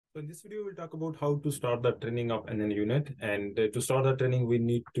So in this video, we'll talk about how to start the training of nnUNet. And to start the training, we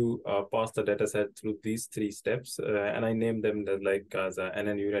need to pass the dataset through these three steps. And I named them as a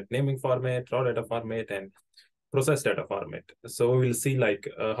nnUNet naming format, raw data format, and process data format. So we'll see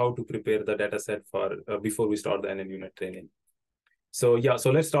how to prepare the dataset for before we start the nnUNet training. So yeah,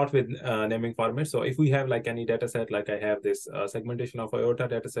 so let's start with naming format. So if we have like any data set, like I have this segmentation of IOTA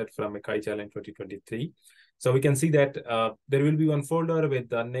data set from Mekai Challenge 2023. So we can see that there will be one folder with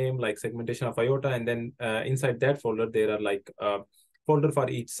the name like segmentation of IOTA, and then inside that folder, there are like folder for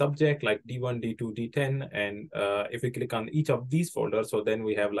each subject like D1, D2, D10. And if we click on each of these folders, so then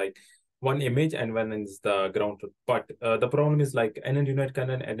we have like one image and one is the ground truth. But the problem is like nnUNet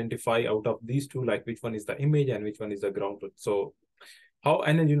cannot identify out of these two, like which one is the image and which one is the ground truth. So how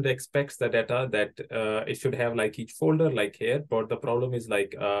nnUNet expects the data that it should have like each folder like here, but the problem is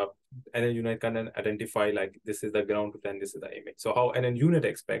like nnUNet can identify like this is the ground truth and this is the image. So how nnUNet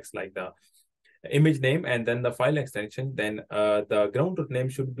expects like the image name and then the file extension, then the ground truth name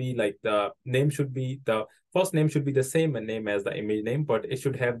should be like the first name should be the same name as the image name, but it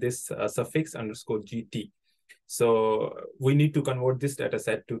should have this suffix underscore GT. So we need to convert this data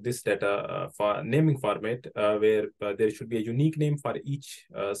set to this data for naming format where there should be a unique name for each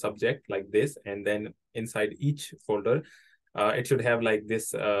subject like this. And then inside each folder, it should have like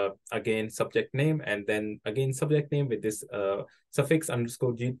this, again, subject name, and then again, subject name with this suffix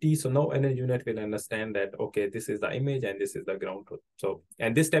underscore GT. So now nnUNet will understand that, okay, this is the image and this is the ground truth. So,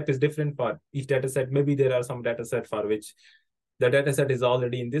 and this step is different for each data set. Maybe there are some data set for which the dataset is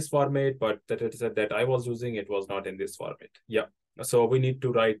already in this format, but the dataset that I was using, it was not in this format. Yeah. So we need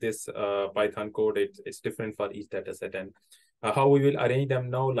to write this Python code. It's different for each dataset. And how we will arrange them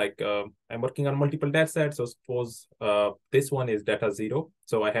now, like I'm working on multiple datasets. So suppose this one is data 0.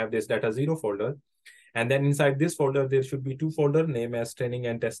 So I have this data 0 folder. And then inside this folder, there should be two folders named as training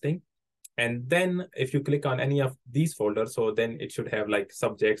and testing. And then if you click on any of these folders, so then it should have like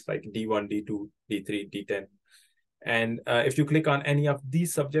subjects like D1, D2, D3, D10. And if you click on any of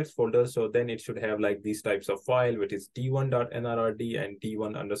these subjects folders, so then it should have like these types of file, which is d1.nrrd and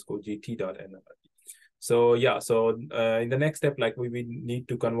d1_gt.nrrd. So yeah, so in the next step, like we need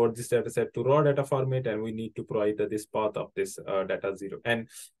to convert this data set to raw data format, and we need to provide this path of this data 0. And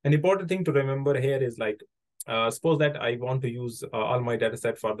an important thing to remember here is like, suppose that I want to use all my data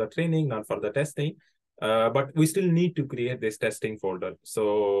set for the training, not for the testing. But we still need to create this testing folder.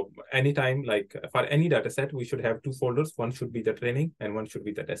 So anytime, like for any data set, we should have two folders. One should be the training and one should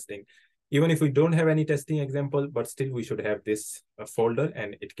be the testing. Even if we don't have any testing example, but still we should have this folder,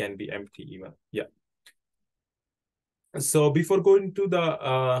 and it can be empty even. Yeah. So before going to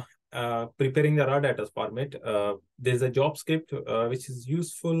the preparing the raw data format, there's a job script which is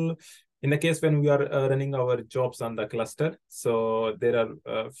useful in the case when we are running our jobs on the cluster. So there are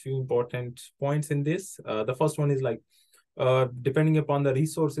a few important points in this. The first one is like, depending upon the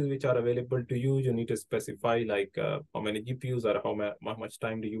resources which are available to you, you need to specify like how many GPUs or how much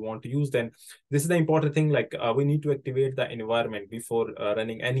time do you want to use. Then this is the important thing, like we need to activate the environment before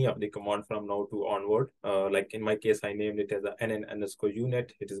running any of the command from now to onward. Like in my case, I named it as a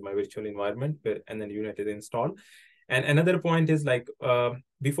nn_unet. It is my virtual environment where nnUNet is installed. And another point is like,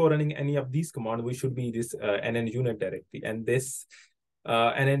 before running any of these commands, we should be this nnUNet directory. And this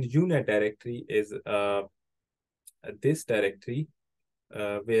nnUNet directory is this directory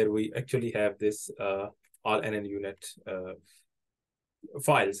where we actually have this all nnUNet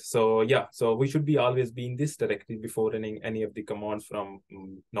files. So yeah, so we should be always be in this directory before running any of the commands from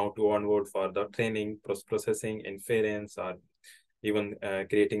now to onward for the training, processing, inference, or even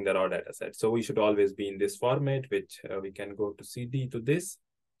creating the raw data set. So we should always be in this format, which we can go to CD to this.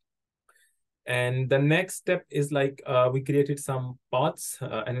 And the next step is like, we created some paths,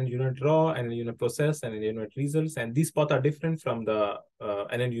 nnUNet raw, nnUNet process, and nnUNet results. And these paths are different from the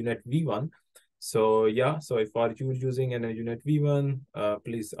nnUNet-V1. So yeah, so if you're using nnUNet-V1,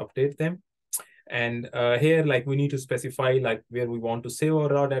 please update them. And here, like we need to specify like where we want to save our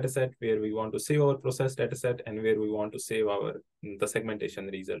raw dataset, where we want to save our process dataset, and where we want to save the segmentation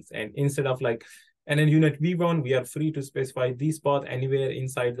results. And instead of like nnUNet-V1, we are free to specify these path anywhere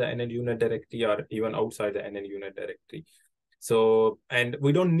inside the nnUNet directory or even outside the nnUNet directory. So, and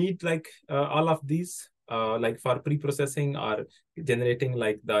we don't need like all of these like for pre-processing or generating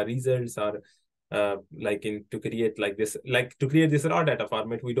like the results, or like to create like this, like to create this raw data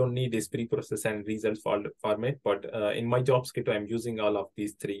format, we don't need this pre-process and results format. But in my job script, I'm using all of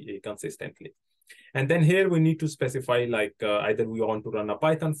these three consistently. And then here we need to specify like either we want to run a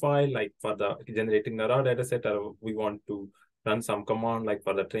Python file like for the generating the raw data set, or we want to run some command like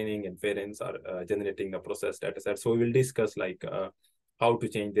for the training, inference, or generating the process data set. So we will discuss like how to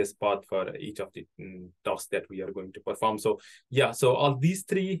change this path for each of the tasks that we are going to perform. So yeah, so all these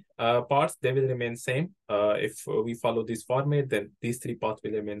three parts, they will remain same. If we follow this format, then these three paths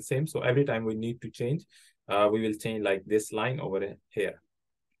will remain same. So every time we need to change, we will change like this line over here.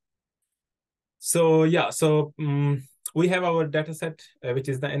 So yeah, so we have our data set, which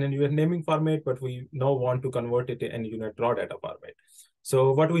is the nnUNet naming format, but we now want to convert it to nnUNet raw data format.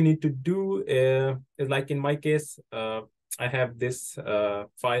 So what we need to do is, like in my case, I have this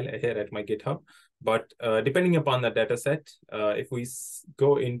file here at my GitHub, but depending upon the data set, if we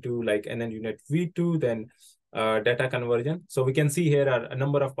go into like nnUNet-V2, then data conversion. So we can see here are a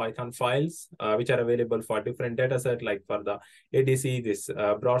number of Python files which are available for different data set, like for the ADC, this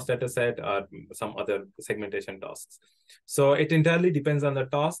broad data set, or some other segmentation tasks. So it entirely depends on the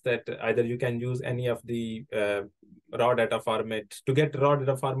task that either you can use any of the raw data format to get raw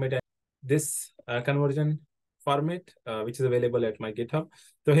data format and this conversion format, which is available at my GitHub.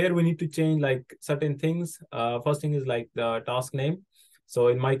 So here we need to change like certain things. First thing is like the task name. So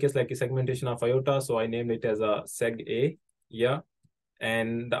in my case, like a segmentation of IOTA, so I named it as a seg-A, yeah.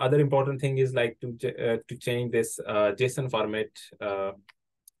 And the other important thing is like to change this JSON format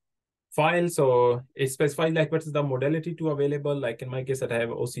file. So it specifies like what is the modality to available. Like in my case, that I have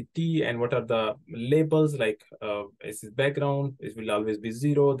OCT, and what are the labels, like is this background, it will always be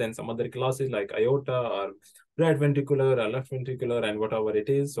 0. Then some other classes like IOTA or right ventricular or left ventricular and whatever it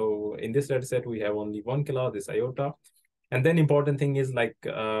is. So in this data set, we have only one class, this IOTA. And then important thing is like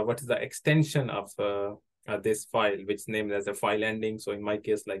what is the extension of this file, which named as a file ending. So in my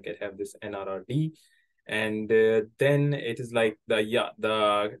case, like I have this NRRD, and then it is like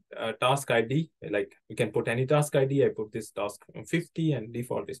the task ID. Like you can put any task ID. I put this task 50 and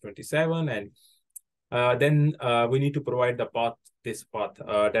default is 27, and then we need to provide the path, this path,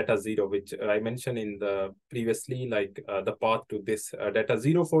 data 0, which I mentioned in the previously, like the path to this data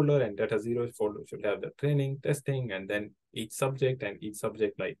 0 folder, and data 0 folder should have the training, testing, and then each subject, and each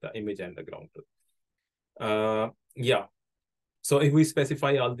subject like the image and the ground truth. Yeah. So if we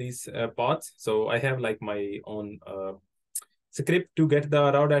specify all these paths, so I have like my own script to get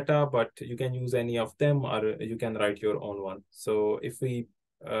the raw data, but you can use any of them, or you can write your own one. So if we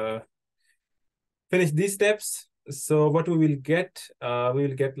finish these steps, so what we will get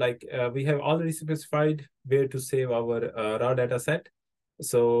like we have already specified where to save our raw data set.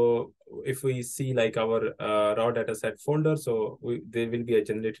 So if we see like our raw data set folder, so there will be a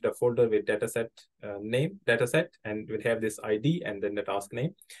generated a folder with dataset name, dataset, and we'll have this ID and then the task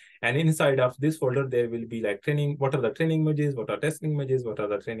name. And inside of this folder, there will be like training, what are the training images, what are testing images, what are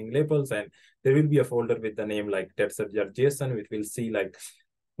the training labels, and there will be a folder with the name like dataset.json, which will see like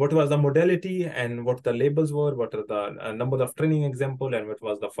what was the modality and what the labels were, what are the number of training example, and what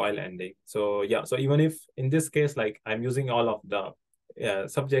was the file ending. So yeah, so even if in this case, like I'm using all of the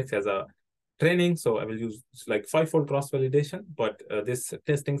subjects as a training, so I will use like 5-fold cross validation, but this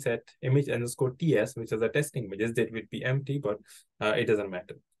testing set image underscore TS, which is a testing images, that would be empty, but it doesn't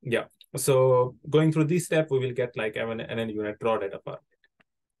matter. Yeah, so going through this step, we will get like an nnUNet raw data format.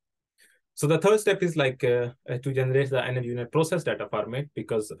 So the third step is like to generate the nnUNet process data format,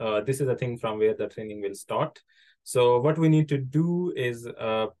 because this is the thing from where the training will start. So what we need to do is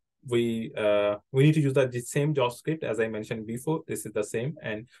we need to use the same JavaScript as I mentioned before. This is the same,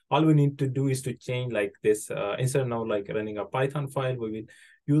 and all we need to do is to change like this. Instead of now like running a Python file, we will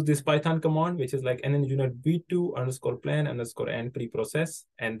use this Python command, which is like nnUNet-V2 underscore plan underscore and preprocess,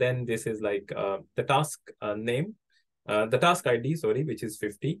 and then this is like the task name. The task ID, sorry, which is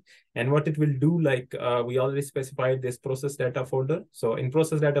 50. And what it will do, like we already specified this process data folder. So in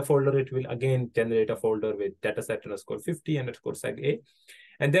process data folder, it will again generate a folder with dataset underscore 50 underscore seg-A.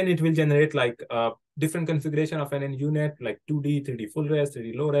 And then it will generate like different configuration of an nnUNet, like 2D, 3D full res,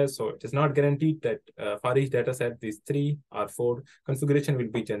 3D low res. So it is not guaranteed that for each dataset, these 3 or 4 configuration will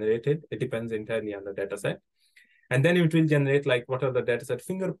be generated. It depends entirely on the dataset. And then it will generate like what are the dataset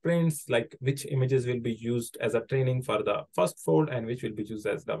fingerprints, like which images will be used as a training for the first fold and which will be used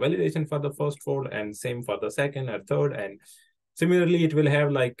as the validation for the first fold, and same for the second or third. And similarly, it will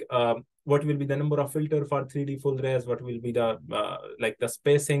have like what will be the number of filter for 3D full res, what will be the like the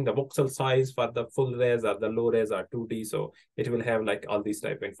spacing, the voxel size for the full res or the low res or 2D. So it will have like all these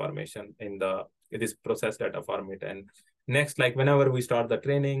type of information in this process data format. And next, like whenever we start the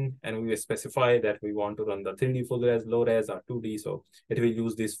training and we specify that we want to run the 3D full res, low res, or 2D, so it will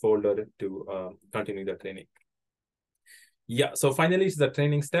use this folder to continue the training. Yeah, so finally it's the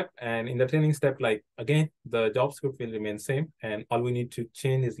training step. And in the training step, like again, the JavaScript will remain same. And all we need to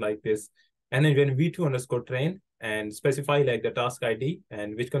change is like this nnUNet-V2 underscore train and specify like the task ID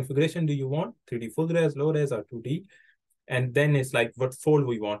and which configuration do you want, 3D full res, low res, or 2D. And then it's like what fold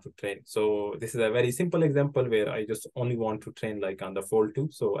we want to train. So this is a very simple example where I just only want to train like on the fold 2.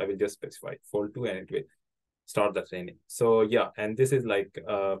 So I will just specify fold 2 and it will start the training. So yeah, and this is like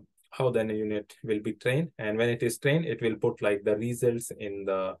how the unit will be trained. And when it is trained, it will put like the results in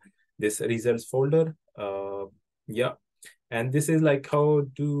this results folder. Yeah, and this is like how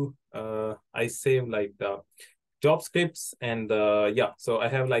do I save like the job scripts. And yeah, so I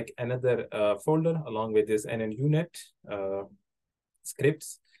have like another folder along with this nnUNet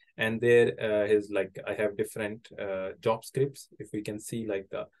scripts, and there is like I have different job scripts. If we can see like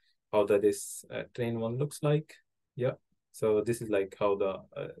the how this train one looks like. Yeah, so this is like how the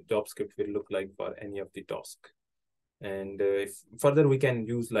job script will look like for any of the task. And if further we can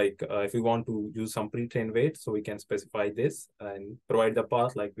use like if we want to use some pre-trained weights, so we can specify this and provide the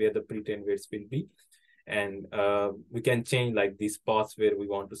path like where the pre-trained weights will be. And we can change like these paths where we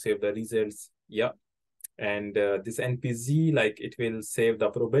want to save the results. Yeah, and this npz, like it will save the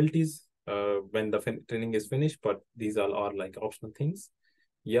probabilities when the training is finished, but these all are like optional things.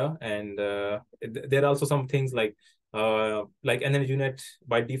 Yeah, and there are also some things like nnUNet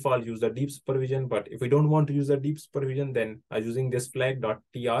by default use the deep supervision, but if we don't want to use the deep supervision, then using this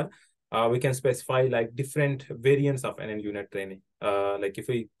flag.tr we can specify like different variants of nnUNet training. Like if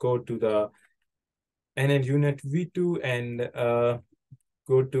we go to the nnUNet-V2 and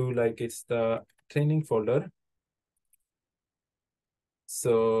go to like it's the training folder.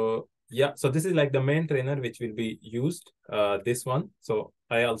 So yeah, so this is like the main trainer which will be used, this one. So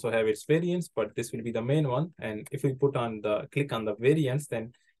I also have its variants, but this will be the main one. And if we click on the variants,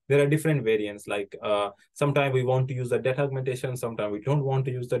 then there are different variants. Like sometimes we want to use the data augmentation, sometimes we don't want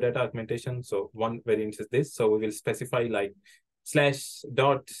to use the data augmentation. So one variant is this. So we will specify like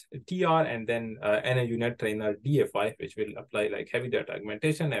 /.tr and then nnUNet trainer DFI, which will apply like heavy data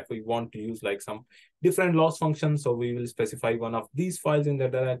augmentation. If we want to use like some different loss functions, so we will specify one of these files in the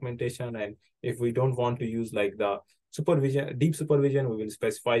data augmentation. And if we don't want to use like the deep supervision, we will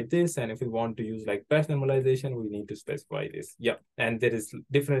specify this. And if we want to use like patch normalization, we need to specify this. Yeah, and there is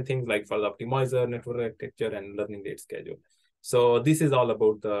different things like for the optimizer, network architecture, and learning rate schedule. So this is all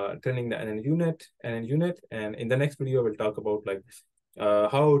about the training the nnUNet. And in the next video, we'll talk about like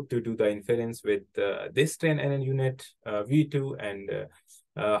how to do the inference with this train nnUNet V2, and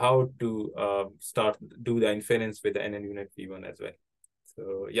how to do the inference with the nnUNet V1 as well.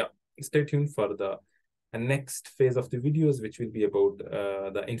 So yeah, stay tuned for the next phase of the videos, which will be about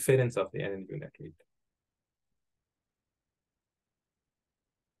the inference of the nnUNet V2.